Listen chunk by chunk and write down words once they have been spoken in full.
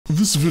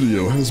This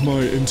video has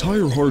my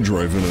entire hard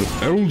drive in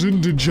it.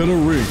 Elden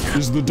Introduction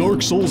is the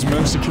Dark Souls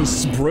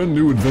masochist's brand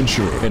new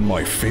adventure, and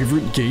my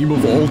favorite game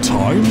of all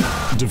time?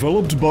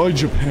 Developed by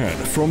Japan,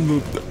 from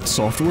the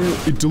software,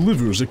 it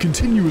delivers a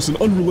continuous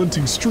and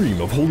unrelenting stream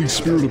of Holy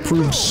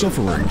Spirit-approved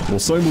suffering, while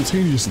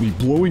simultaneously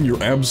blowing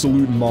your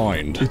absolute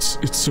mind.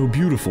 It's so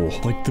beautiful,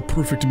 like the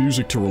perfect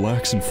music to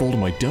relax and fall to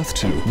my death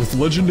to, with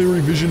legendary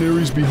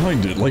visionaries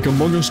behind it, like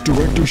Among Us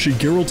director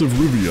Geralt of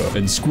Rivia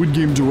and Squid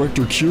Game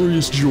director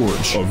Curious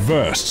George. A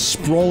vast,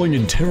 sprawling,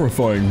 and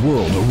terrifying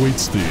world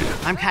awaits thee.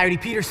 I'm Coyote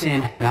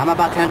Peterson, and I'm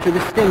about to enter the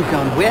sting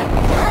zone with...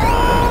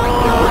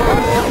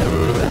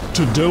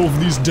 To delve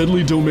these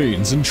deadly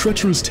domains and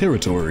treacherous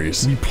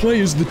territories, we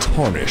play as the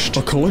Tarnished,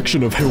 a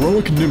collection of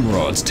heroic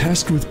Nimrods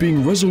tasked with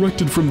being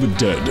resurrected from the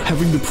dead,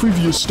 having the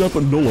previous step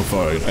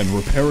nullified, and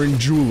repairing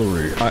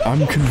jewelry.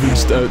 I'm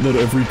convinced that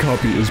every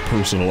copy is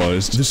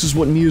personalized. This is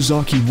what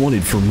Miyazaki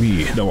wanted for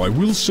me. Now, I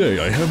will say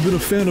I have been a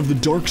fan of the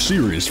Dark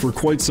series for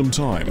quite some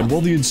time, and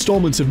while the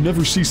installments have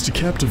never ceased to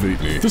captivate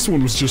me, this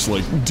one was just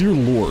like, dear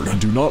lord,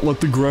 do not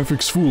let the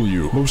graphics fool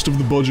you. Most of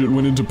the budget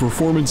went into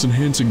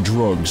performance-enhancing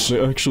drugs.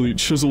 They actually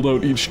chiseled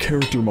out each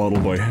character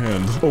model by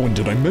hand. Oh, and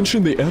did I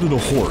mention they added a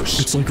horse?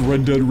 It's like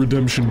Red Dead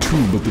Redemption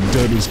 2, but the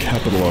dead is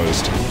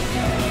capitalized.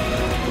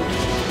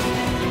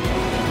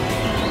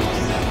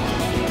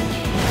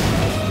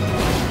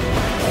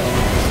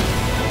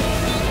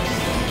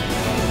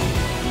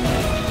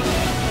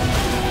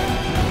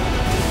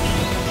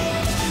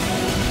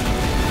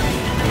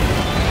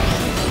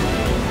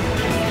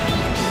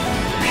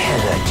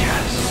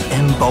 Pillagers,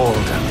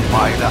 emboldened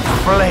by the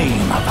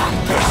flame of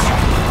ambition,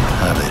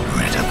 have it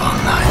writ upon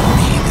thy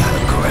meager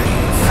grave.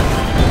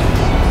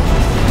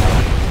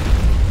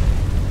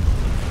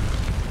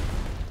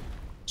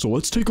 So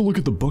let's take a look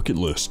at the bucket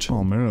list.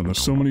 Oh man,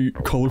 there's so many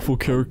colorful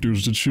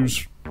characters to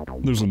choose.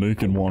 There's a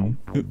naked one.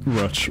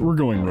 Wretch. We're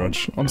going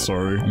Wretch. I'm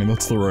sorry. I mean,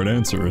 that's the right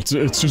answer. It's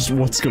just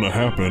what's gonna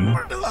happen.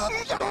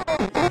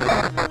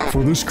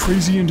 For this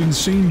crazy and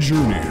insane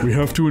journey, we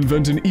have to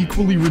invent an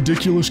equally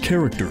ridiculous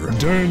character,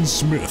 Dan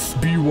Smith,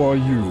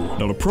 BYU.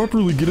 Now, to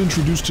properly get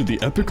introduced to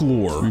the epic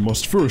lore, we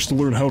must first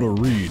learn how to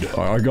read.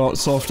 I got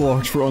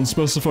soft-locked for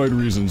unspecified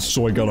reasons,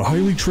 so I got a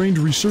highly trained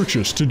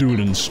researchist to do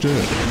it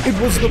instead. It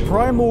was the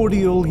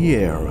primordial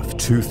year of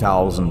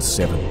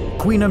 2007.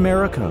 Queen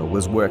America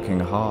was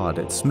working hard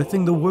at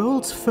smithing the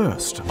world's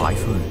first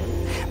iPhone.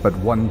 But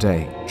one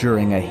day,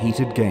 during a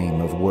heated game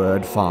of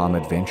word farm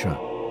adventure,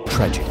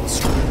 tragedy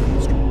struck.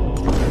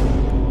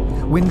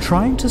 When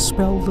trying to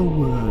spell the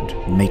word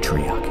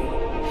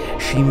matriarchy,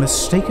 she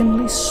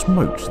mistakenly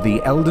smote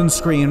the Elden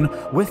screen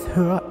with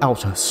her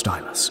outer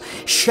stylus,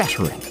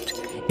 shattering it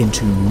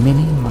into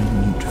many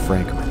minute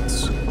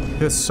fragments.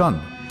 Her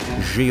son,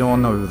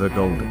 Giorno the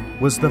Golden,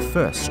 was the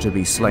first to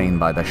be slain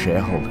by the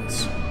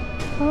shareholders.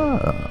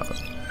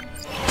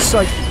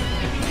 Psych.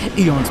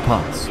 Eons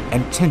passed,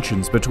 and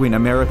tensions between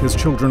America's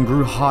children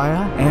grew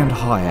higher and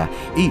higher,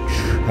 each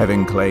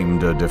having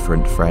claimed a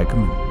different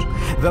fragment.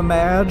 The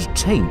mad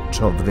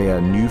taint of their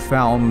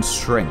newfound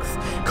strength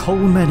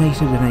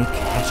culminated in a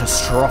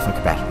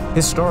catastrophic battle,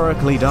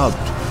 historically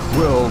dubbed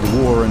World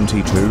War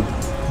II.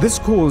 This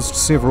caused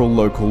several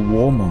local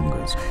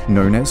warmongers,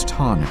 known as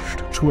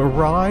Tarnished, to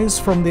arise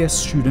from their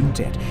student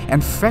debt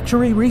and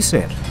factory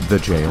reset the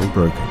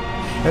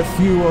jailbroken. A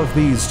few of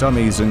these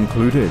dummies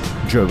included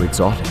Joe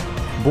Exotic,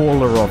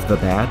 Baller of the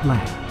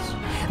Badlands,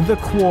 the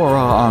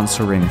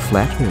Quora-answering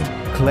Flathead,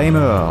 Claimer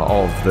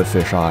of the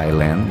Fish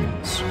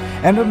Islands,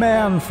 and a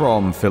man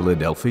from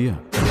Philadelphia.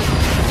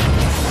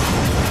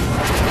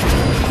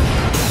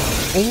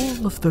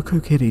 All of the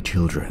Coquetti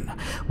children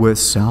were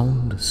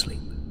sound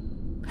asleep.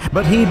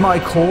 But heed my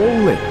call,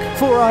 Lick,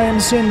 for I am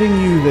sending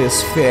you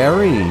this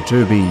fairy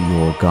to be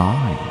your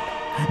guide.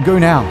 Go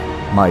now,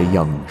 my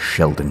young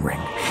Sheldon Ring,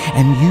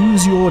 and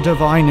use your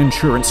divine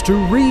insurance to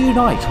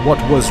reunite what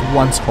was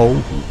once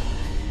whole.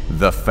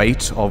 The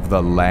fate of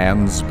the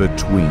lands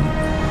between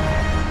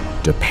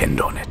depend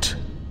on it.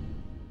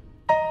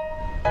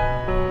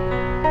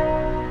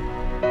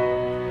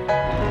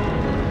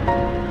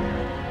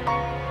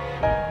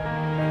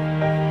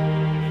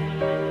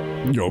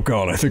 Oh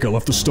god, I think I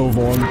left the stove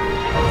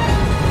on.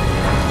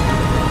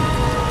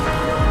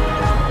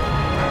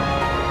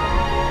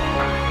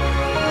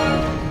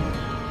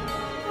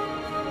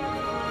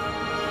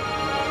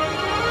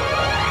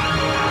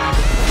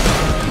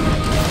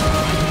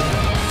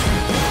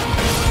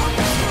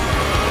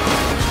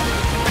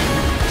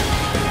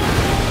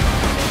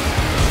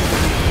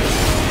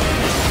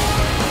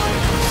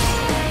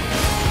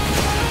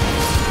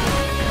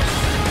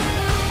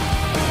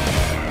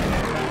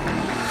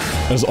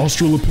 As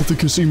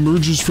Australopithecus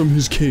emerges from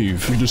his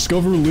cave, we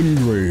discover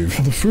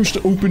Limgrave, the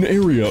first open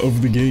area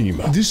of the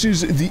game. This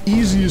is the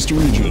easiest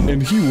region,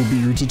 and he will be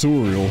your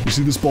tutorial. You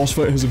see, this boss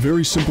fight has a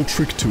very simple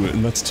trick to it,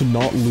 and that's to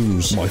not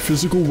lose. My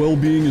physical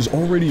well-being is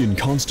already in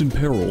constant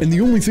peril, and the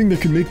only thing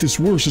that can make this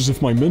worse is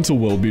if my mental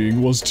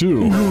well-being was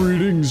too.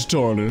 Greetings,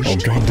 Tarnished. Oh,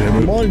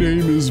 goddammit. My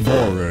name is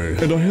Vare,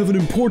 and I have an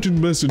important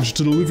message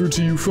to deliver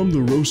to you from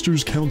the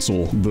Roasters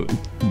Council. The...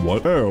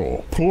 what?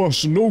 L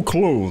plus no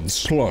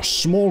clothes plus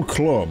small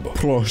club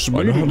plus...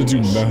 I know how to do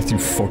math, you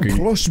fucking...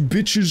 plus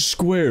bitches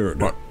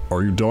squared.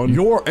 Are you done?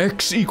 Your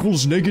x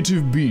equals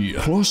negative b,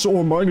 plus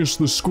or minus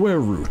the square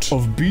root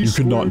of b. You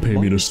could not pay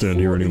me to stand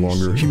here any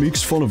longer. He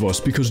makes fun of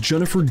us because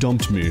Jennifer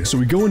dumped me, so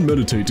we go and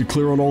meditate to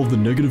clear out all of the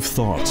negative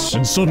thoughts.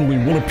 And suddenly,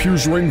 one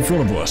appears right in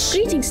front of us.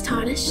 Greetings,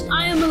 Tarnished.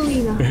 I am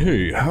Alina.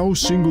 Hey, how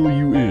single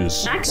you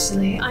is?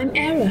 Actually, I'm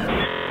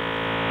Era.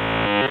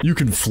 You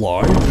can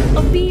fly?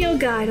 I'll be your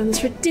guide on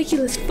this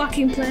ridiculous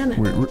fucking planet.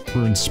 Wait,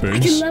 we're in space? I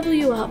can level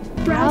you up,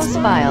 browse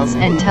files,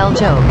 and tell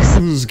jokes.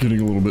 This is getting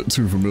a little bit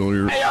too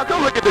familiar. Hey, y'all,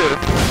 come look at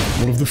this!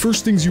 One of the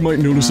first things you might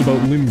notice about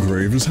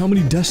Limgrave is how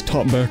many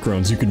desktop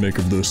backgrounds you can make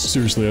of this.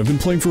 Seriously, I've been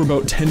playing for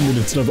about 10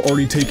 minutes and I've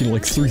already taken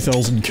like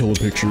 3,000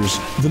 kilopictures.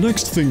 The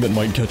next thing that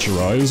might catch your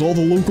eye is all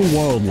the local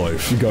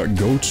wildlife. You got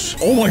goats.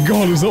 Oh my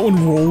god, is that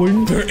one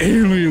rolling? They're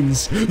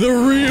aliens!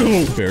 They're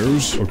real!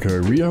 Bears? Okay,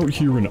 we out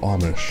here in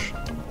Amish.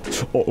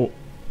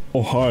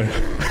 Oh, hi.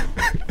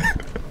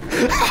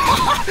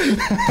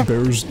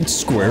 Bears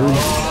square?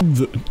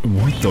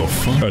 What the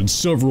fuck? Had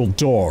several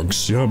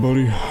dogs. Yeah,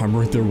 buddy, I'm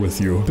right there with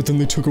you. But then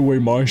they took away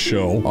my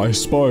shell. I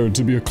aspired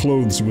to be a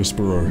clothes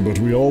whisperer, but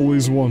we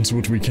always want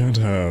what we can't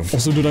have.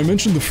 Also, did I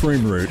mention the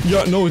frame rate?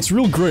 Yeah, no, it's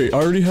real great.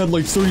 I already had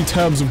like 30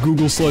 tabs of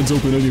Google Slides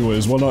open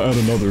anyways. Why not add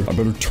another? I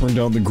better turn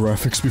down the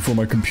graphics before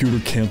my computer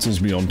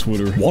cancels me on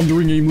Twitter.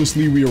 Wandering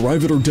aimlessly, we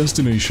arrive at our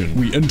destination.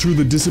 We enter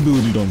the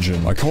disability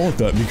dungeon. I call it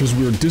that because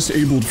we are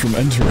disabled from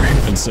entering.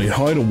 And say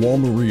hi to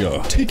Walmaria.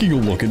 Taking a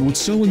look at what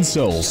Selin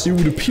sells, it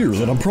would appear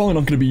that I'm probably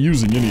not going to be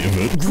using any of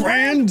it.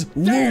 Grand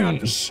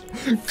Lands!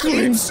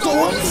 Clean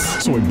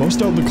storms! So I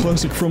bust out the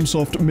classic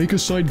FromSoft make a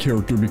side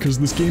character because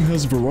this game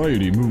has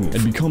variety move,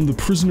 and become the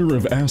prisoner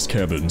of Ass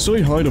Cabin. Say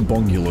hi to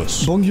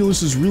Bungulus.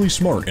 Bungulus is really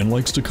smart and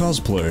likes to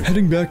cosplay.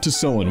 Heading back to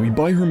Selin, we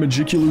buy her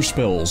magicular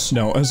spells.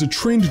 Now, as a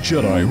trained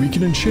Jedi, we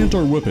can enchant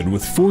our weapon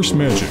with Force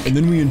magic, and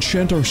then we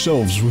enchant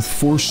ourselves with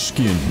Force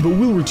skin. But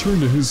we'll return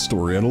to his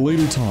story at a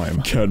later time.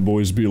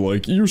 Catboys be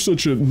like, you're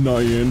such a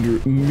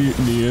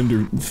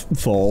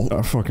Neanderthal.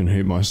 I fucking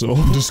hate myself.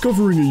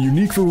 Discovering a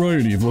unique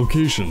variety of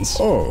locations.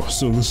 Oh,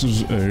 so this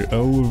is a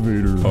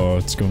elevator.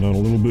 It's gone down a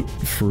little bit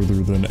further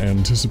than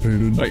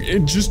anticipated.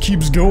 It just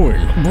keeps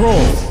going.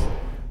 Bro!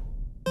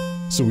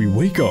 So we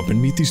wake up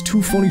and meet these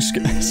two funny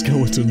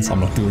skeletons. I'm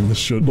not doing this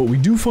shit. But we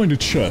do find a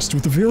chest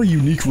with a very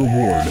unique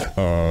reward.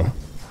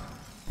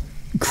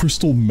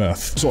 Crystal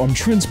meth. So I'm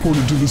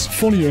transported to this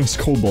funny-ass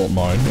cobalt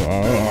mine.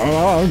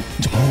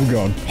 Oh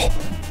god.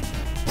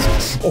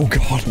 Oh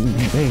god.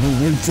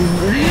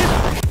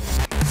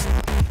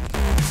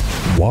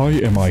 Why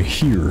am I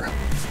here?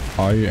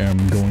 I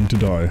am going to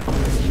die.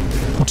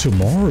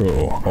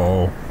 Tomorrow.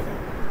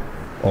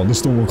 Oh,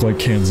 this don't look like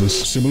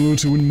Kansas. Similar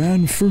to when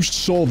man first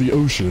saw the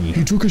ocean,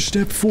 he took a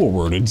step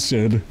forward and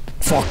said,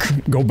 fuck,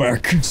 go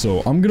back.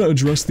 So I'm gonna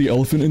address the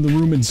elephant in the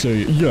room and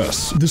say,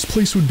 yes, this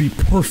place would be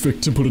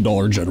perfect to put a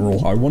Dollar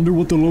General. I wonder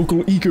what the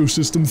local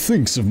ecosystem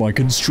thinks of my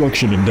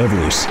construction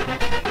endeavors.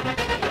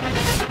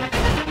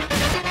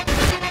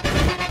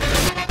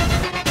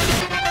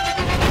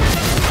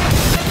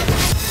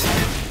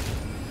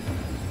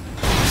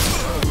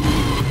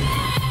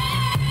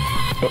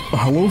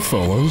 Hello,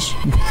 fellas.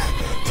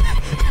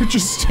 They're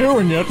just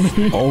staring at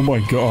me. Oh my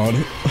god.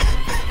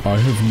 I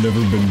have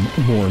never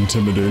been more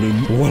intimidated.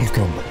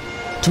 Welcome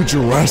to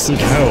Jurassic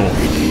Hell.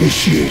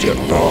 Initiate a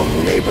wrong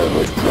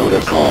neighborhood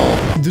protocol.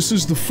 This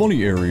is the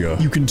funny area.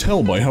 You can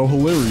tell by how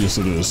hilarious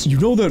it is. You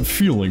know that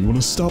feeling when a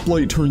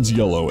stoplight turns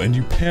yellow and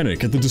you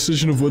panic at the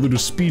decision of whether to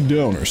speed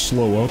down or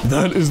slow up?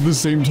 That is the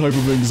same type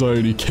of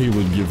anxiety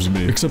Caelid gives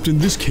me. Except in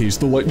this case,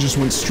 the light just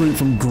went straight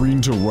from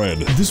green to red.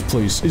 This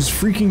place is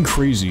freaking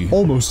crazy.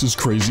 Almost as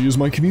crazy as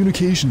my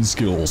communication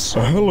skills.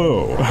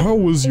 Hello. How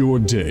was your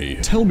day?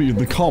 Tell me in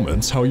the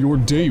comments how your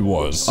day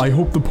was. I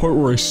hope the part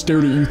where I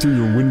stared at you through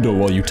your window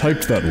while you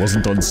typed that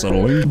wasn't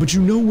unsettling. But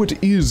you know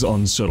what is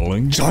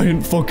unsettling?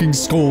 Giant fucking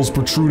skulls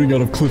protruding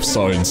out of cliff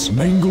sides,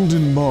 mangled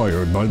and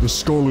mired by the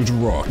scarlet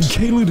rot.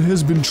 Caelid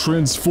has been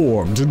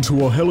transformed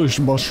into a hellish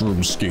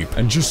mushroomscape,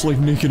 and just like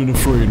Naked and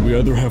Afraid, we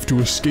either have to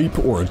escape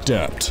or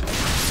adapt.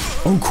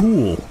 Oh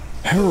cool.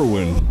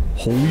 Heroin.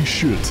 Holy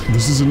shit.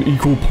 This is an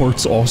equal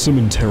parts awesome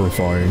and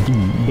terrifying.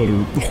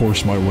 Better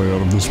horse my way out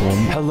of this one.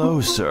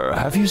 Hello, sir.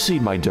 Have you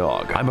seen my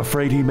dog? I'm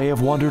afraid he may have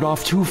wandered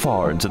off too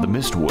far into the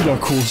Mistwood. Yeah,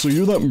 cool. So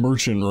you're that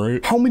merchant,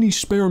 right? How many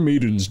spare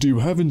maidens do you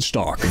have in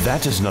stock?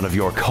 That is none of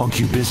your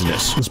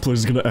concubusiness. This place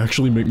is gonna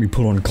actually make me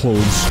put on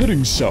clothes.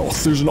 Heading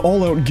south, there's an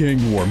all-out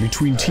gang war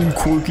between Team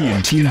Quirky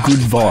and Team Good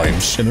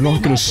Vibes, and they're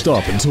not gonna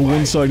stop until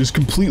one side is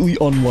completely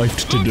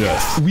unlifed to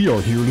death. We are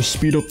here to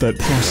speed up that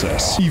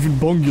process. Even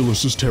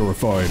Bungulus is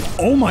terrified.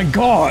 Oh my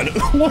god!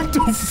 What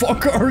the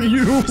fuck are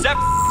you? Is that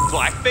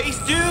blackface,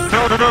 dude?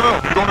 No. You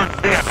don't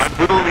understand. I'm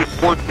literally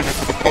forcing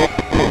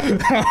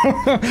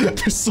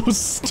They're so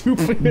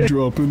stupid.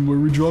 Where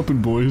we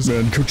dropping, boys?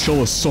 Man,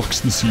 Coachella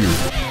sucks this year.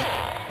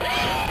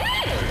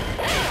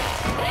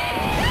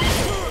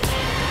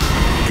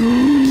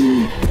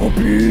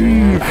 Puppy!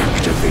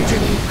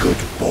 Activating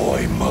good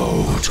boy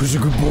mode. Who's a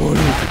good boy?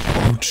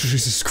 Oh,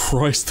 Jesus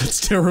Christ, that's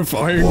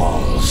terrifying.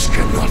 Walls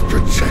cannot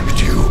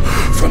protect you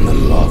from the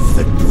love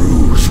that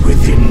brews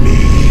within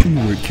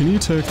me. Wait, can he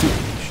attack it?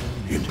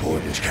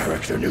 Important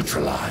character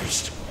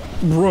neutralized.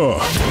 Bruh.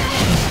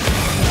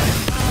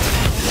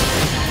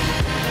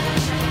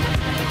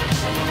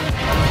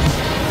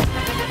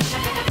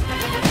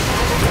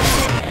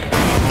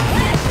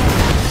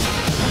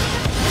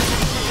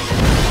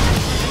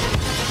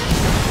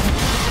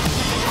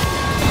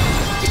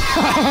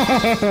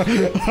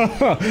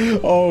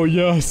 Oh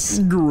yes,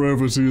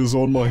 gravity is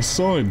on my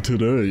side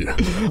today.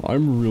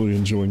 I'm really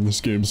enjoying this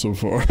game so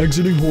far.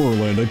 Exiting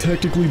Horrorland, I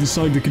tactically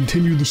decide to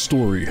continue the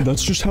story.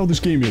 That's just how this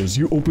game is.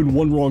 You open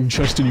one wrong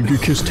chest and you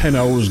get kissed 10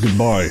 hours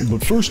goodbye.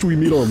 But first we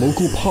meet our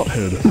local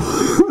pothead.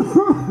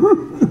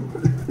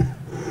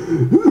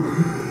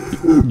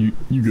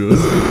 You good?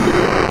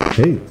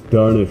 Hey,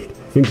 Tarnished.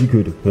 Think you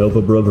could help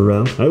a brother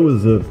out? I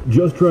was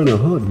just trying to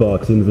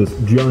hotbox in this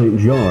giant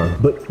jar,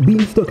 but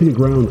being stuck in the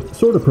ground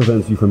sort of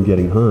prevents you from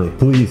getting high.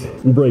 Please,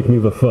 break me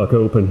the fuck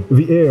open.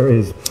 The air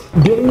is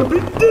getting a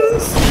bit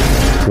dense.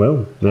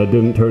 Well, that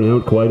didn't turn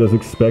out quite as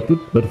expected,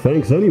 but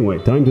thanks anyway.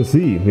 Time to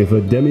see if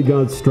a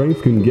demigod's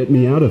strength can get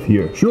me out of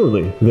here.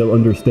 Surely they'll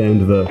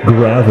understand the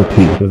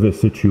gravity of this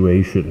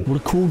situation.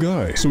 What a cool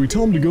guy. So we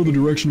tell him to go the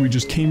direction we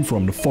just came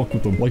from to fuck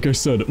with him. Like I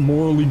said,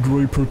 morally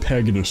gray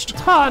protagonist.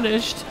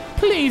 Tarnished,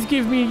 please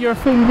give me your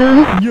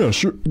finger. Yeah,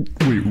 sure.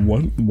 Wait,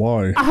 what?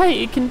 Why?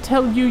 I can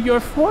tell you your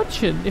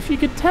fortune if you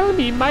could tell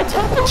me my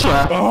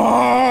temperature.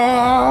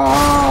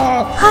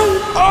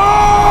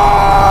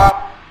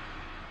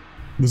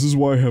 This is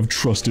why I have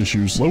trust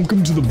issues.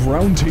 Welcome to the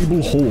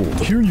Browntable Hold.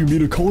 Here you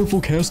meet a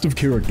colorful cast of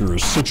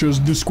characters, such as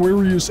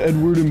Disquarius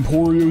Edward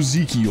Emporio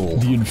Ezekiel,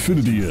 the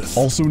Infinidieth,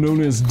 also known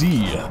as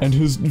D, and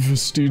his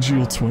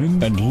vestigial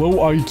twin, and Low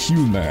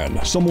IQ Man,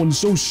 someone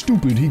so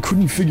stupid he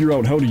couldn't figure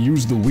out how to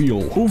use the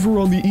wheel. Over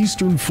on the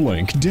eastern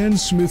flank, Dan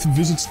Smith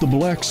visits the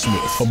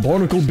Blacksmith, a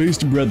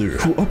barnacle-based brother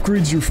who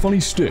upgrades your funny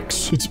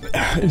sticks.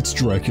 It's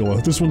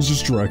Dracula. This one's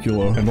just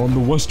Dracula. And on the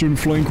western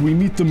flank, we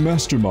meet the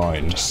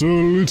Mastermind, Sir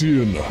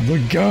Lytian,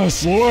 the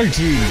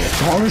Gaslighting.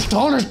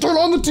 Tarnished, turn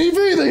on the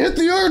TV! They hit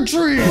the Erd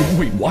Tree!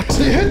 Wait, what?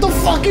 They hit the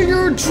fucking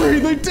Erd Tree!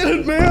 They did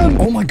it, man!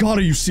 Oh my god,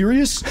 are you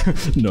serious?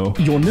 No.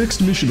 Your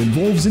next mission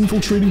involves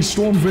infiltrating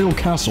Stormveil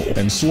Castle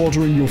and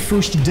slaughtering your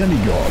first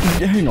demigod.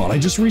 Hang on, I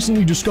just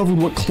recently discovered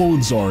what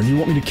clothes are and you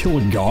want me to kill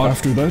a god?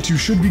 After that, you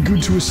should be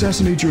good to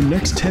assassinate your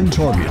next 10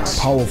 targets.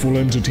 Powerful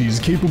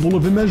entities capable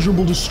of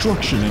immeasurable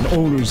destruction and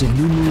owners of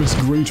numerous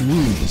great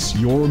runes.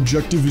 Your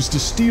objective is to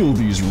steal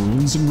these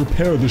runes and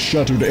repair the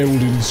shattered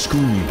Elden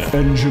Screen,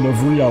 engine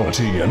of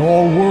reality and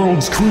all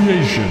worlds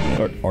creation.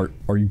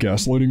 Are you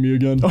gaslighting me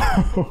again?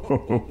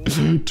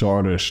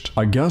 Tarnished.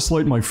 I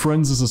gaslight my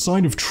friends as a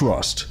sign of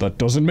trust. That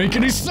doesn't make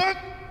any sense!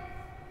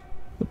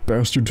 The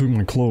bastard took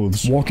my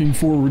clothes. Walking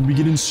forward, we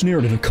get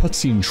ensnared in a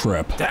cutscene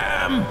trap.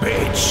 Damn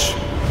bitch!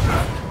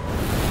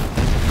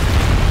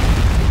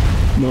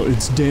 No,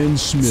 it's Dan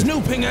Smith.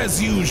 Snooping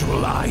as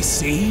usual, I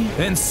see.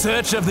 In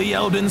search of the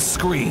Elden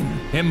Screen,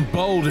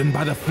 emboldened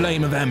by the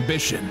flame of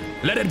ambition.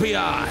 Let it be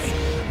I,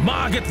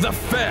 Margit the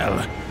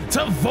Fell,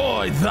 to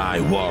void thy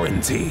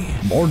warranty.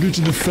 Margit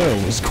the Fell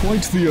is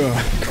quite the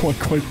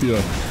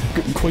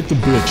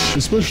bitch,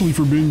 especially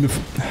for being this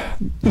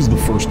is the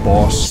first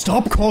boss.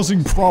 Stop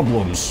causing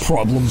problems,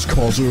 problems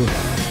causer.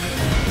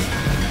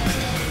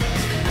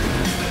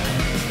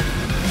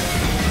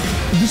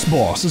 This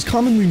boss is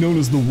commonly known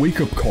as the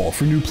wake-up call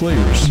for new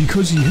players.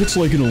 Because he hits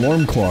like an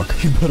alarm clock,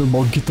 you better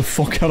get the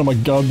fuck out of my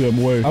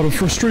goddamn way. Out of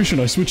frustration,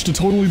 I switched to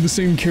totally the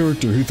same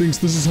character who thinks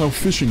this is how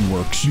fishing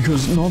works,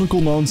 because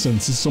nautical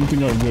nonsense is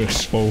something I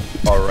wish. Oh.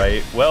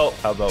 Alright, well,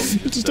 how about we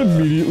It just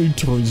immediately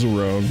turns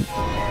around.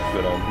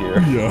 Good on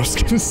here. Yeah, I was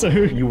gonna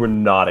say. You were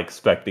not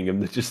expecting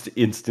him to just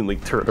instantly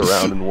turn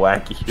around and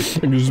whack you. I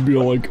can just be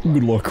like,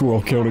 good luck, we're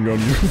all counting on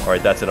you.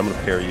 Alright, that's it, I'm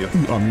gonna parry you.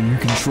 I mean, you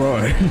can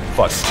try.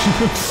 Fuck.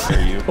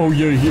 Parry you. Oh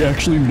yeah, he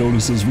actually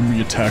notices when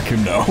we attack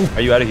him now.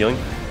 Are you out of healing?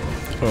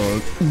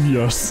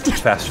 Yes.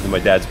 Faster than my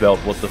dad's belt,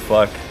 what the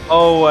fuck?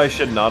 Oh, I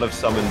should not have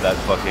summoned that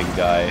fucking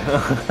guy.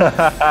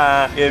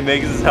 It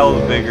makes his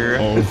health bigger.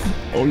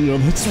 Oh yeah,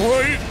 that's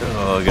right.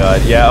 Oh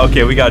god, yeah,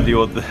 okay, we gotta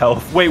deal with the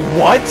health. Wait,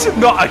 what?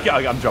 No,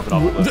 I'm jumping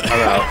off the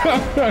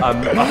cliff.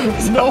 I'm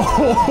out.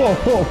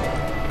 No!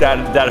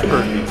 That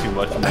hurt me too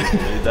much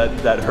emotionally.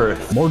 That hurt.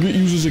 Margit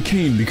uses a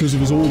cane because of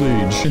his old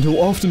age, and he'll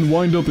often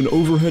wind up an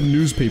overhead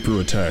newspaper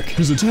attack.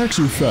 His attacks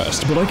are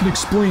fast, but I can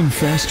explain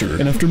faster,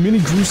 and after many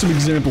gruesome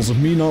examples of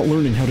me not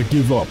learning how to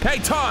give up. Hey,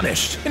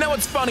 Tarnished, you know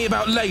what's funny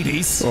about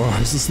ladies? Oh,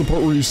 is this the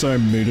part where you say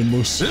I'm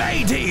maidenless?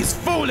 Ladies'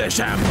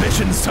 foolish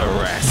ambitions to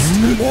rest.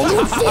 You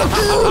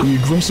motherfucker! He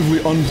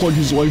aggressively unplugged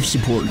his life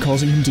support,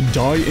 causing him to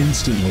die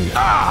instantly.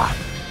 Ah!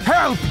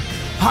 Help!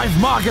 I've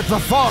Margit the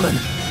Fallen,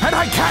 and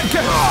I can't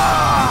get—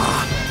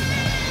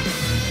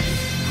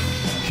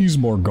 He's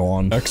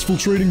Morgon.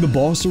 Exfiltrating the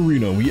boss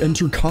arena, we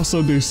enter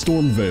Casa de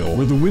Stormveil,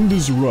 where the wind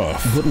is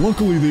rough, but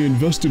luckily they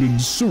invested in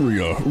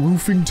Surya,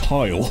 roofing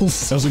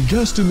tiles. As a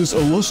guest in this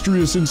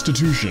illustrious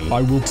institution,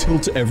 I will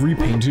tilt every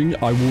painting,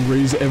 I will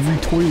raise every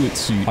toilet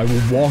seat, I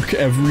will walk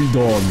every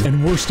dog,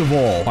 and worst of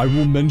all, I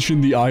will mention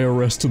the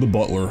IRS to the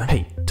butler.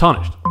 Hey,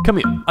 Tarnished, come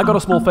here. I got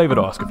a small favor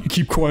to ask of you.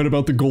 Keep quiet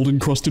about the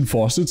gold-encrusted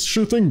faucets?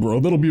 Sure thing, bro.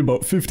 That'll be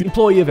about 50.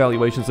 Employee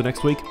evaluations are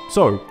next week,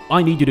 so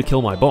I need you to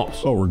kill my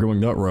boss. Oh, we're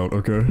going that route,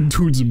 okay.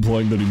 Dude's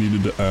implying that he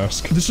needed to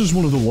ask. This is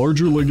one of the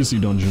larger legacy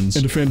dungeons,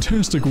 and a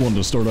fantastic one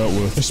to start out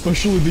with,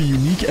 especially the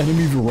unique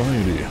enemy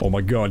variety. Oh my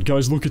god,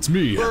 guys, look, it's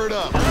me. Bird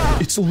up.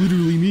 It's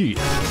literally me.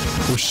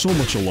 We're so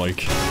much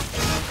alike.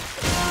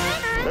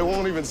 They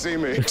won't even see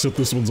me. Except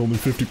this one's only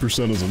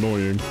 50% as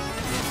annoying.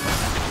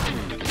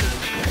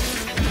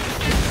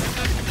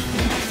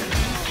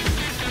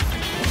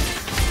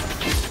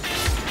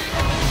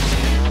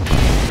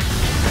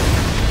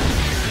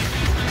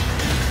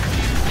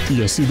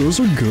 Yeah, see, those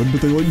are good,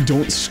 but they, like,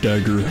 don't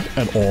stagger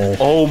at all.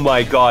 Oh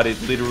my god,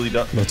 it literally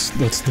does.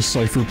 That's the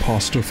cipher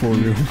pasta for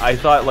you. I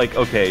thought, like,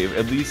 okay,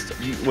 at least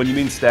when you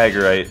mean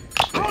stagger, I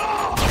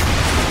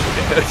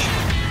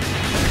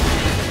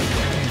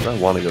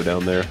want to go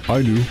down there.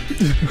 I do.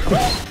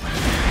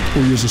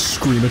 Oh, he has a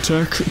scream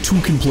attack? Two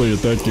can play at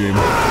that game.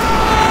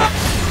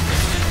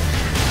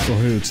 Oh,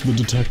 hey, it's the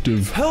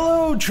detective.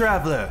 Hello,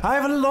 traveler. I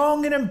have a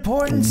long and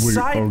important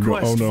side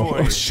quest for you.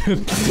 Oh,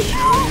 shit.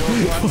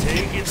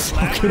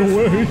 Get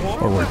away.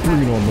 Alright,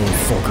 bring it on,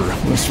 motherfucker.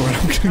 That's right,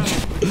 I'm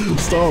gonna...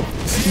 Stop.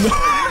 No.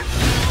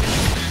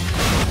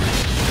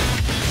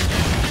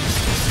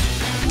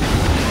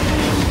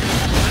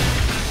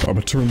 I'm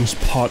gonna turn this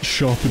pot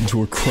shop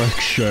into a crack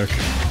shack.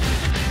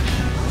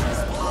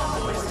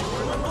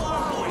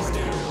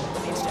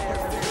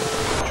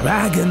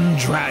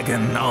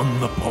 Dragon on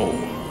the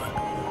pole.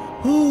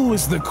 Who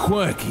is the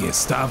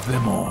quirkiest of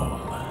them all?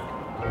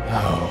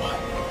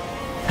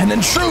 Oh, an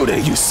intruder,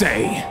 you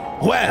say?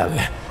 Well,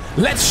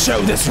 let's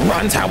show this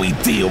runt how we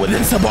deal with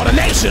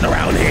insubordination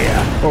around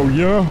here. Oh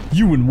yeah?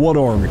 You in what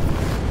army?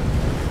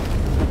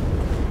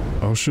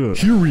 Oh shit.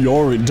 Here we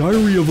are at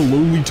Diary of a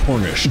Lowly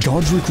Tarnished.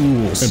 Godric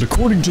rules. And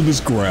according to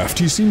this graft,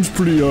 he seems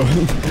pretty,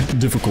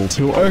 difficult.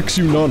 He'll ask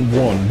you not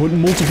one, but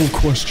multiple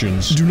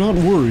questions. Do not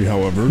worry,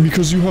 however,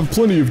 because you have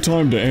plenty of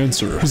time to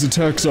answer. His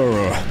attacks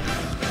are,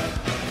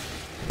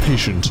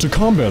 patient. To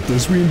combat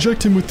this, we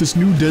inject him with this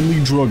new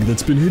deadly drug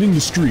that's been hitting the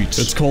streets.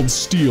 It's called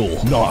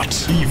Steel.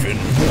 Not even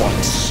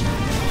once.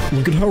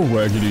 Look at how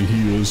raggedy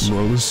he is.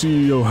 Bro, the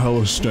CEO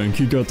hella stank.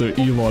 He got the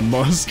Elon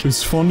Musk.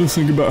 It's fun to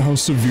think about how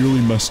severely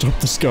messed up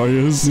this guy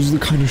is. This is the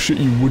kind of shit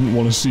you wouldn't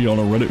want to see on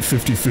a Reddit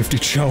 50-50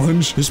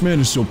 challenge. This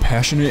man is so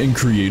passionate and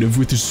creative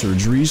with his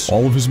surgeries.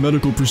 All of his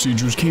medical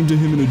procedures came to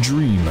him in a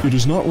dream. It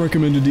is not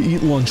recommended to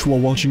eat lunch while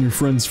watching your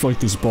friends fight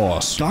this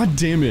boss. God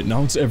damn it,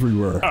 now it's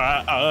everywhere.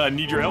 I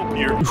need your help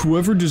here.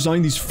 Whoever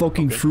designed these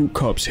fucking fruit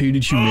cups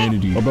hated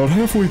humanity. About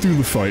halfway through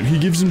the fight, he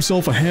gives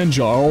himself a hand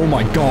jar. Oh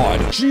my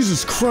god.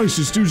 Jesus Christ,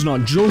 this dude's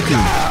not joking.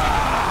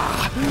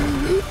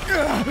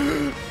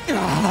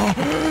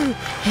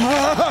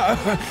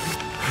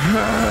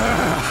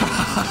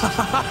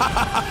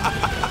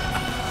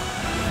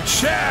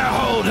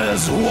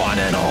 Shareholders one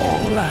and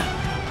all,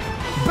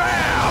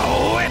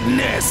 bear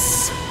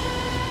witness.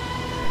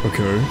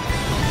 Okay.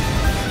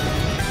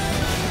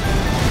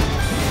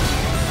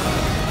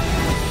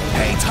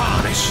 Hey,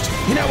 Tarnished,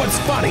 you know what's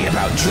funny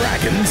about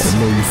dragons?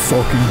 No, you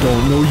fucking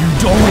don't. No, you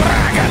don't.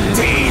 Dragon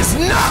tease,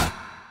 no!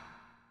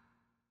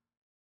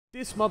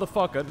 This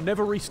motherfucker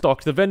never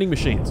restocked the vending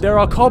machines. There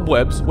are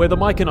cobwebs where the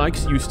Mike and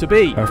Ikes used to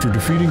be. After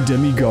defeating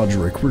Demi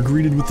Godric, we're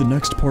greeted with the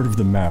next part of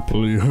the map,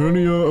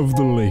 Liurnia of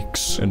the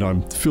Lakes, and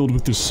I'm filled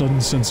with this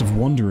sudden sense of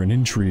wonder and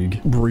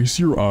intrigue. Brace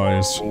your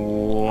eyes.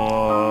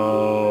 Whoa,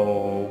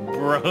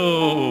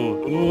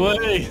 bro,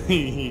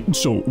 wait.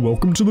 So,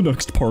 welcome to the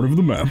next part of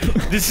the map.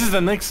 This is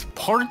the next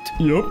part?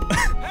 Yup.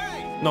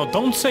 Hey, No,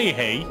 don't say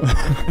hey.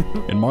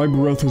 And my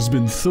breath has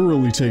been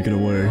thoroughly taken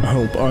away.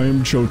 Help, I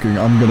am choking,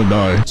 I'm gonna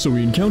die. So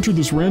we encounter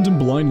this random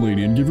blind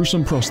lady and give her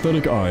some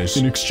prosthetic eyes.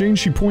 In exchange,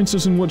 she points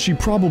us in what she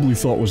probably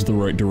thought was the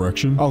right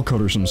direction. I'll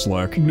cut her some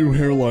slack. New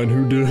hairline,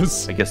 who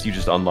dis? I guess you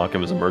just unlock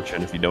him as a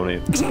merchant if you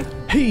donate.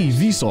 Hey,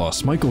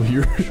 Vsauce, Michael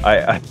here.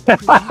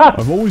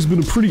 I've always been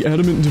a pretty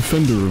adamant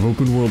defender of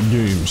open world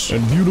games,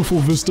 and beautiful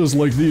vistas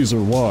like these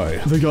are why.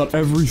 They got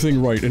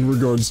everything right in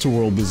regards to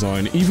world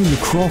design, even the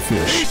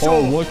crawfish.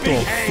 Oh, what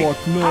the fuck,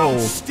 no.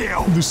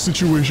 This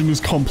situation is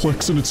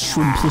complex in its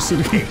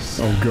shrimplicity.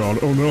 Oh god,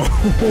 oh no.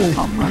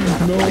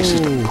 No.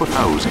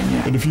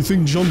 And if you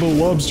think jumbo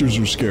lobsters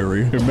are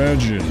scary,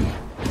 imagine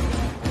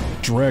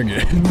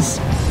dragons.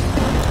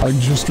 I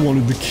just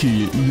wanted the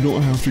key. You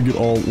don't have to get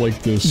all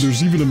like this.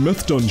 There's even a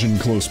meth dungeon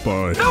close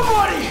by.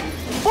 Nobody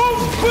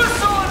moves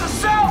whistle in the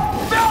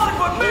South Valley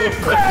but me,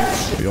 bitch!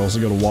 You also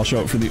gotta watch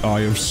out for the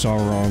Eye of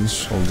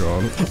Saurons. Oh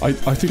god.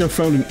 I think I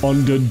found an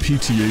undead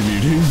PTA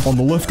meeting. On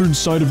the leftern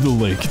side of the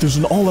lake, there's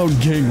an all-out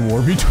gang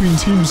war between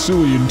Team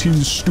Silly and Team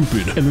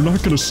Stupid, and they're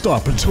not gonna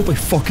stop until they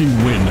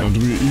fucking win. And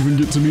we even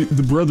get to meet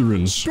the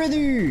Brethrens.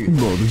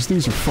 Bro, these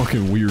things are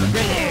fucking weird.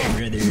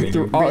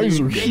 Their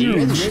eyes are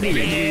huge.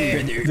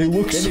 They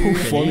look so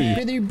funny.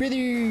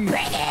 Rendering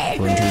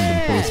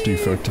the birth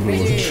defect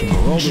village.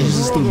 Oh,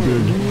 Jesus, they're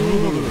big.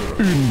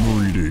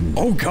 Inbreeding.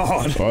 Oh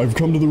god. I've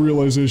come to the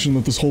realization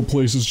that this whole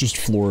place is just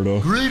Florida.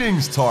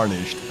 Greetings,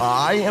 Tarnished.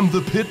 I am the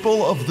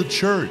Pitbull of the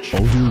church.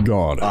 Oh dear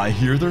god. I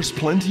hear there's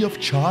plenty of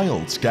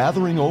childs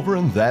gathering over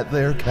in that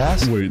there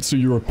castle. Wait, so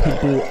you're a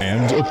pitbull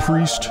and a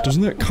priest?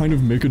 Doesn't that kind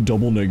of make a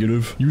double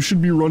negative? You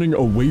should be running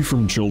away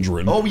from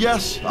children. Oh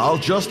yes, I'll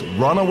just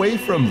run away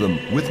from them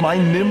with my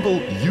nimble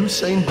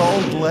Usain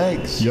Bolt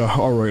legs. Yeah,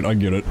 alright, I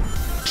get it.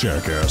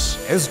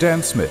 Jackass. As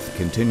Dan Smith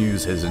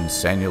continues his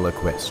insanular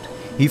quest,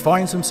 he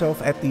finds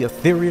himself at the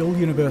ethereal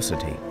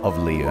University of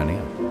Liurnia,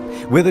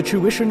 where the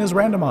tuition is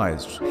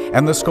randomized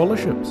and the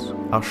scholarships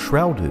are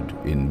shrouded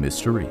in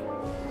mystery.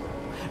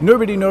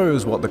 Nobody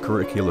knows what the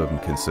curriculum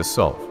consists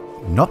of,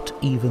 not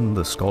even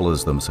the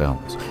scholars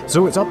themselves,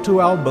 so it's up to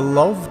our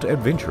beloved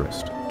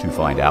adventurist to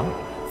find out,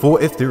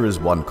 for if there is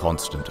one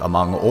constant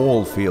among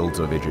all fields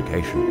of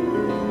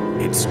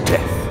education, it's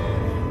death.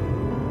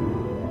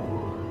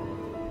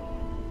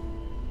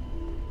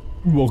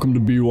 Welcome to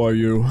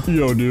BYU.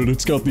 Yo, dude,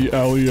 it's got the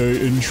Allier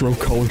intro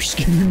color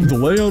scheme. The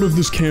layout of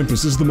this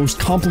campus is the most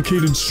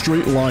complicated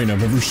straight line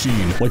I've ever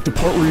seen. Like the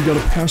part where you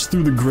gotta pass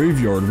through the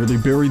graveyard where they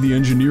bury the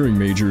engineering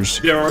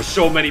majors. There are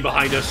so many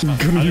behind us. I'm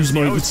gonna use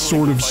my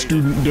sort of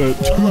student debt.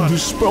 Dude,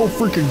 this spell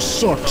freaking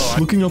sucks.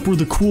 Looking up where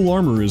the cool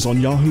armor is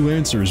on Yahoo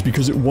Answers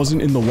because it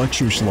wasn't in the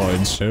lecture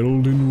slides.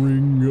 Elden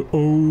Ring,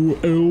 oh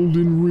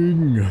Elden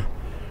Ring.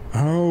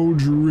 How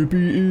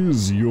drippy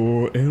is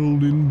your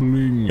Elden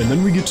Bling? And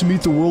then we get to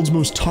meet the world's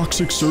most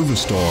toxic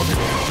service dog.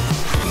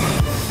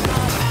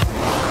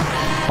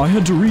 I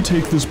had to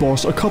retake this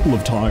boss a couple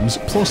of times,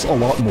 plus a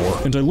lot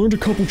more, and I learned a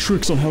couple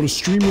tricks on how to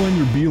streamline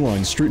your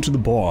beeline straight to the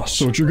boss.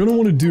 So what you're gonna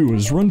want to do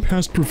is run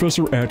past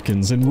Professor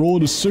Atkins and roll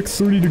at a sick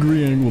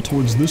 30-degree angle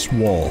towards this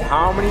wall.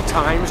 How many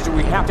times do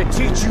we have to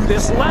teach you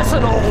this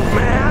lesson, old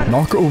man?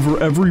 Knock over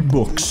every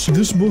books.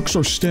 These books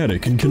are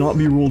static and cannot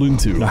be rolled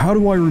into. Now how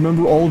do I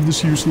remember all of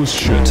this useless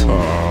shit?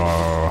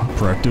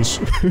 Practice.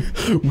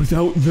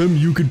 Without them,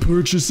 you could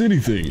purchase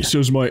anything,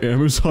 says my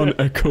Amazon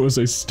Echo as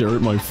I stare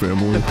at my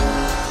family.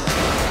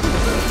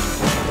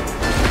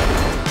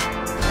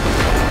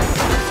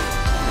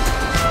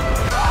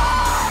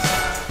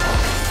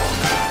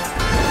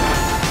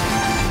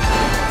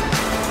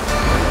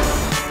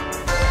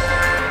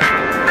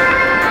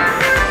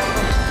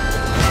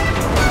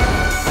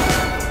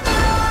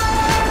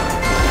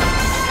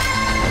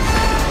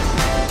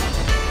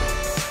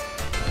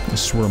 I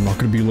swear I'm not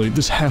gonna be late.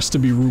 This has to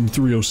be room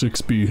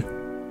 306B.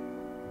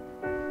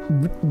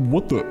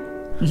 What the?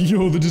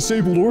 Yo, the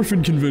Disabled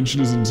Orphan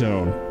Convention is in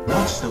town.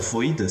 Watch the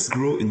fetus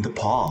grow in the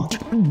pod.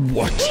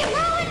 What?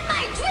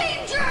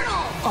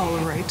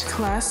 Alright,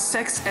 class,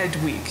 Sex Ed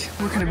Week.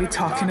 We're gonna be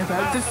talking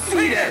about the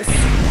fetus.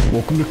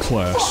 Welcome to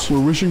class. Where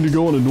wishing to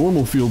go on a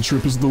normal field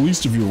trip is the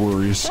least of your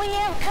worries. We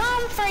have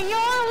come for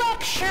your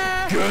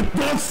lecture. Get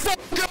the fuck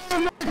out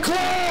of my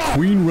class!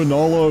 Queen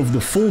Renala of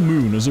the Full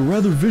Moon is a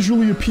rather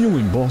visually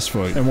appealing boss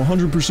fight, and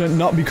 100%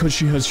 not because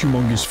she has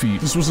humongous feet.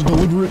 This was a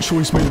deliberate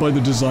choice made by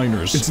the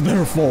designers. It's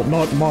their fault,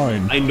 not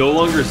mine. I no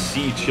longer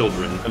see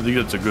children. I think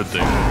that's a good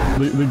thing.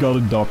 They got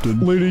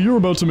adopted. Lady, you're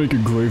about to make a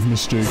grave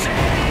mistake.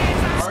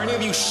 Are any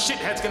of you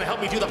shitheads gonna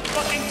help me do the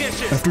fucking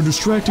dishes? After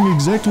distracting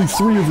exactly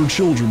 3 of her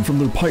children from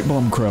their pipe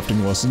bomb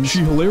crafting lessons, she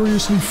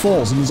hilariously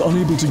falls and is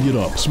unable to get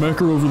up. Smack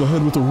her over the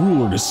head with a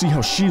ruler to see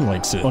how she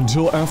likes it,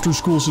 until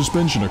after-school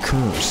suspension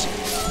occurs.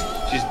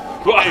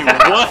 Wait,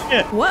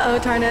 what? Whoa,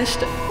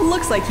 Tarnished.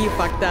 Looks like you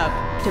fucked up.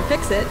 To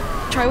fix it,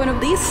 try one of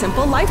these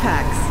simple life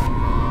hacks.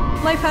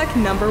 Life hack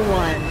number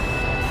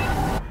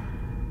 1.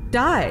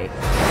 Die.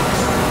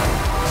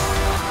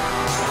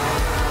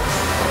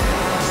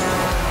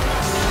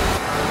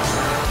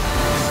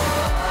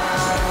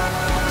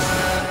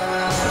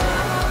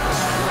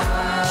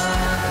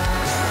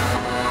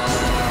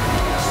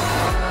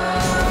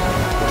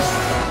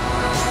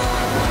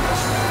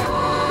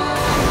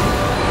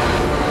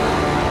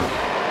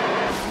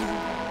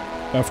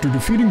 After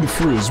defeating the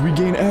Frizz, we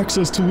gain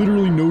access to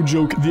literally no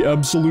joke, the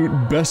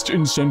absolute best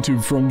incentive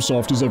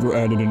FromSoft has ever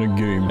added in a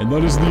game, and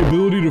that is the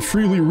ability to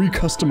freely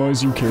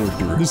re-customize your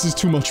character. This is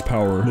too much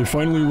power. They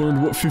finally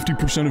learned what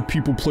 50% of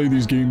people play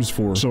these games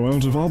for. So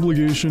out of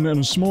obligation and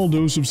a small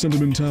dose of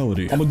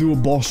sentimentality, I'm gonna do a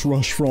boss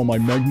rush for all my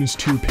Magnus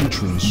tier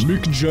patrons.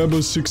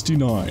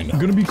 McJabba69.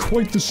 Gonna be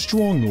quite the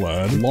strong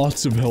lad.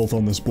 Lots of health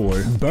on this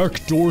boy.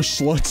 Backdoor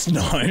Sluts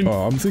 9.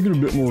 I'm thinking a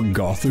bit more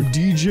gothic.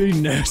 DJ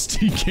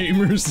Nasty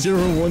Gamer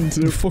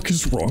 012. The fuck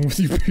is wrong with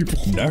you people?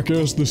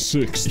 Knackass the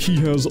 6th. He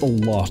has a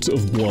lot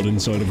of blood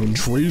inside of him.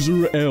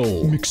 Trazer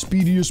L.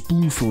 Mixpedius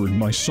Blueford,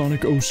 my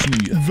Sonic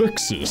OC.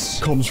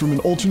 Vexus. Comes from an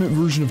alternate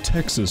version of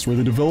Texas where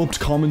they developed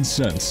common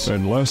sense.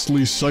 And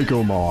lastly,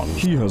 Psychomon.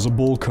 He has a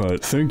bowl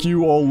cut. Thank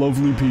you all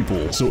lovely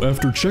people. So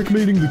after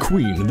checkmating the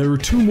queen, there are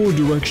 2 more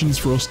directions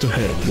for us to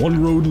head. One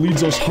road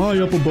leads us high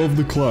up above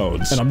the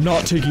clouds. And I'm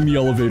not taking the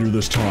elevator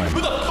this time.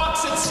 Who the fuck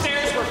said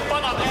stairs were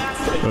fun on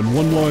acid? And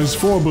one lies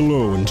far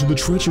below into the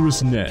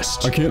treacherous nest.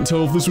 I can't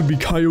tell if this would be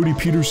Coyote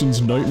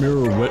Peterson's nightmare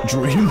or wet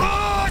dream.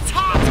 Oh, it's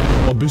hot!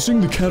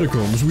 Abyssing the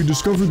catacombs, we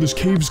discovered this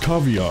cave's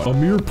caveat, a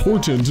mere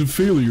portent of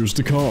failures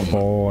to come.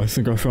 Oh, I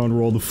think I found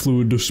where all the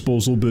fluid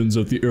disposal bins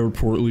at the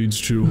airport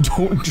leads to.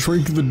 Don't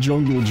drink the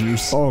jungle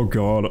juice. Oh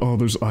god, oh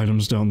there's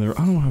items down there.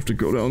 I don't have to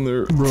go down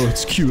there. Bro,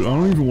 it's cute. I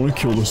don't even want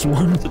to kill this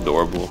one. It's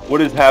adorable.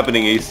 What is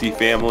happening, AC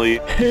family?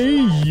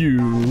 Hey you.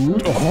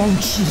 Oh,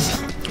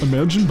 jeez.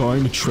 Imagine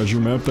buying a treasure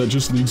map that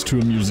just leads to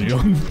a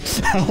museum.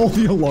 All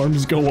the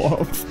alarms go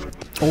off.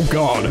 Oh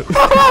god.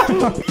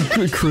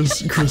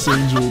 Chris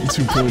Angel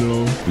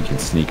 2.0. We can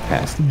sneak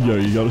past him. Yeah,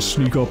 you gotta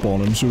sneak up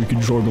on him so we can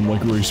drug them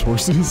like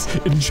racehorses.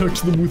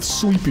 Inject them with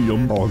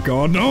sleepium. Oh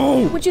god,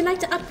 no! Would you like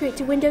to upgrade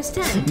to Windows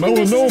 10?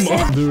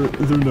 Melanoma!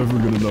 They're never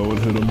gonna know it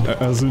hit them.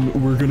 As in,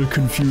 we're gonna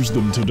confuse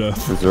them to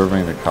death.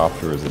 Preserving the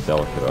copter is a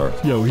delicate art.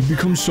 Yeah, we've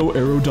become so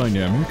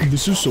aerodynamic.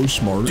 This is so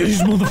smart.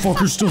 These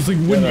motherfuckers still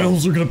think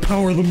windmills are gonna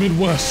power the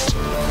Midwest.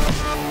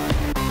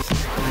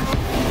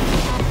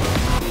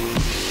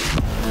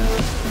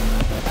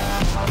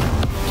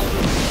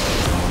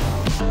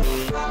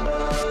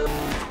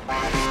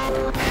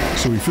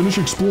 So we finish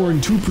exploring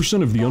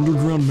 2% of the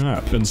underground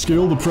map and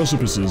scale the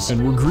precipices,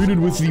 and we're greeted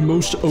with the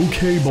most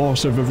okay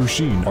boss I've ever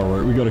seen.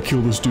 Alright, we gotta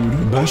kill this dude.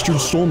 The bastard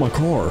stole my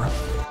car.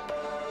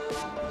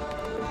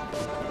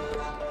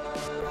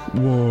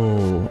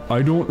 Whoa,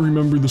 I don't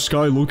remember the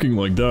sky looking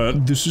like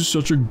that. This is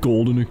such a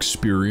golden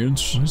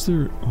experience. Why is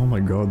there— oh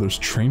my god, there's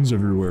trains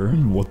everywhere.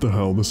 What the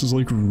hell, this is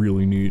like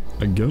really neat.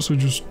 I guess I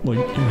just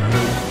like—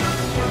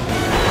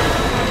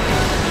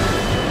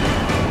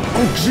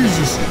 oh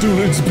Jesus, dude,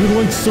 it's been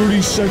like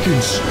 30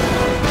 seconds.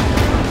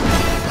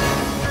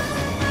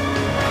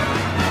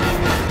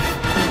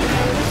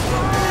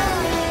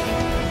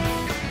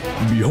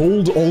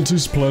 Behold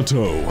Altus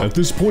Plateau. At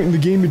this point in the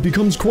game, it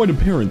becomes quite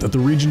apparent that the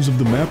regions of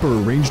the map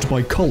are arranged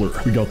by color.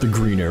 We got the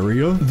green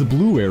area, the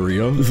blue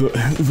area,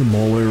 the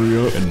mall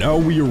area, and now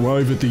we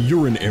arrive at the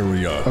urine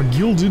area. A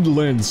gilded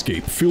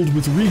landscape filled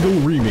with regal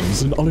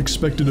reamings and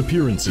unexpected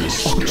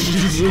appearances. Oh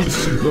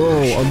Jesus.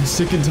 Oh, I'm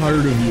sick and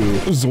tired of you.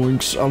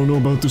 Zoinks, I don't know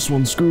about this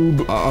one,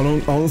 Scoob. I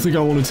don't think I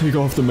want to take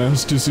off the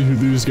mask to see who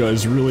these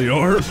guys really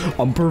are.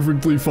 I'm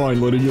perfectly fine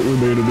letting it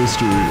remain a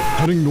mystery.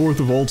 Heading north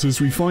of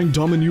Altus, we find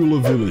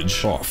Dominula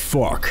Village. Oh,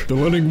 fuck. They're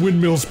letting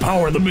windmills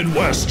power the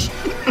Midwest.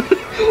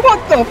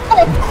 What the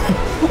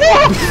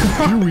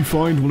fuck? Here we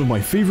find one of my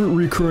favorite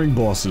recurring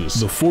bosses,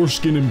 the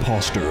Foreskin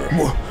Imposter.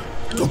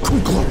 The Ku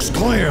Klux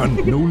Klan!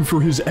 Known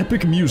for his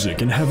epic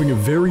music and having a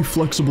very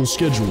flexible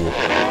schedule.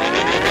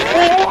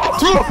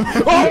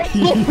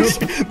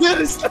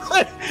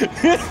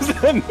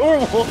 That's not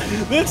normal.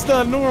 That's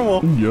not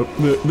normal. Yep,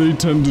 they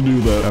tend to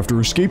do that.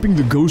 After escaping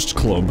the Ghost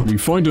Club, we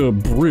find a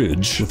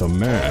bridge with a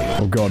man.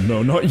 Oh god,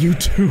 no, not you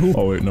two.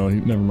 Oh wait, no,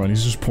 never mind,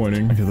 he's just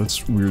pointing. Okay,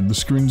 that's weird. The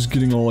screen's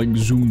getting all like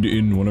zoomed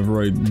in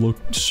whenever I look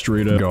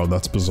straight at— god,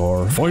 that's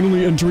bizarre.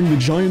 Finally entering the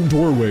giant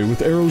doorway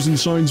with arrows and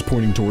signs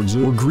pointing towards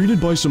it, we're greeted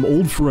by some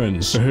old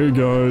friends. Hey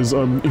guys,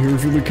 I'm here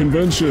for the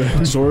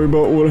convention. Sorry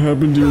about what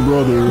happened to your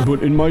brother,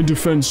 but in my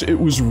defense, it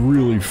was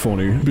really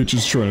funny. Bitch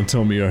is trying to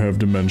tell me I have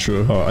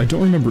dementia. I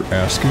don't remember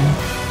asking.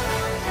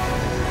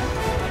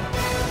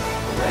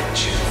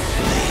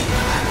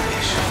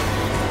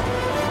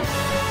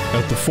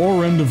 At the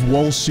far end of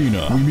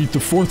Walsina, we meet the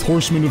 4th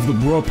horseman of the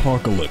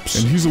Bruapocalypse,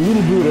 and he's a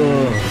little bit,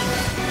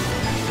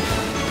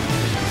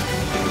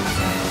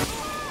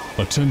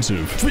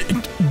 attentive.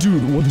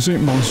 Dude, what? This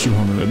ain't Monster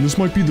Hunter, and this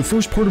might be the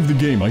first part of the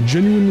game I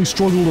genuinely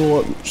struggled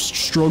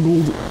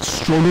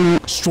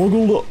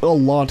a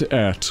lot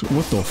at.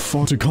 What the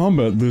fuck? To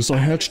combat this, I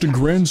hatched a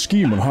grand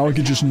scheme on how I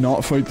could just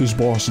not fight this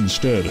boss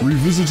instead.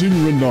 Revisiting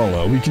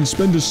Renala, we can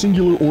spend a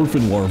singular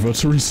orphan larva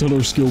to reset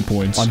our skill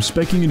points. I'm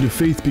specking into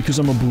Faith because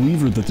I'm a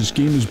believer that this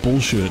game is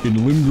bullshit. In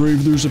Limgrave,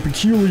 there's a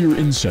peculiar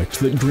insect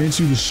that grants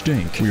you the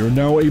stank. We are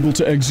now able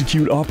to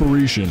execute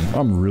Operation.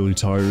 I'm really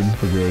tired.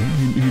 Okay,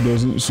 he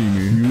doesn't see me.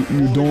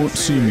 You don't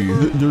see me.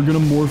 They're gonna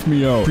morph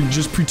me out.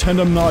 Just pretend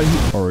I'm not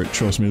here. Alright,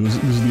 trust me, this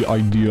is the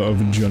idea of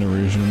a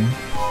generation.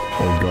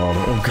 Oh god,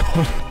 oh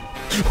god.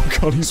 Oh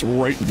god, he's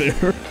right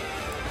there.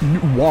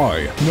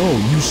 Why? No,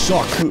 you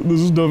suck. This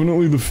is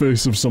definitely the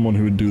face of someone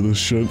who would do this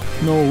shit.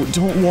 No,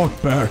 don't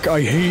walk back.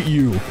 I hate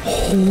you.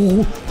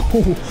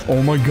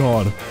 Oh my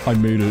god. I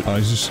made it.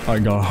 I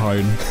gotta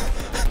hide.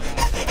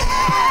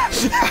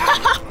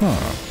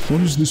 Huh.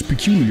 What is this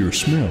peculiar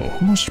smell?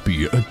 Must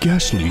be a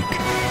gas leak.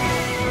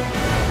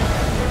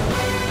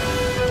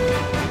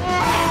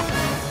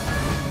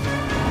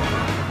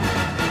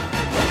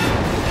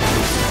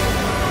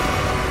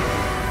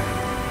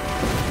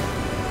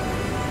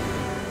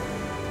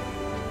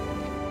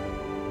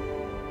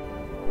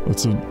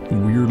 That's a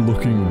weird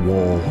looking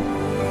wall.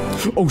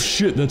 Oh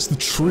shit, that's the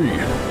tree.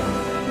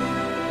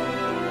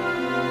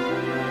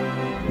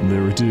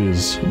 There it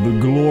is, the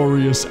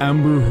glorious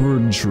amber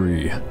herd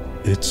tree.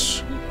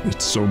 It's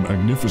so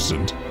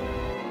magnificent.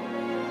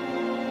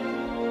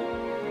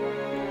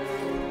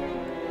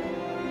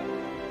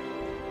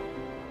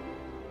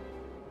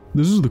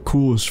 This is the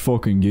coolest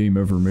fucking game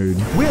ever made.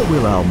 Where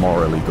will our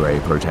morally grey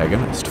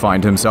protagonist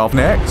find himself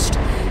next?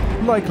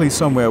 Likely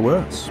somewhere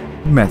worse.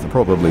 Meth,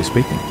 probably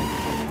speaking.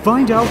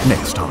 Find out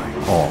next time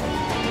on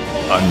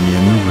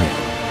Onion Ring.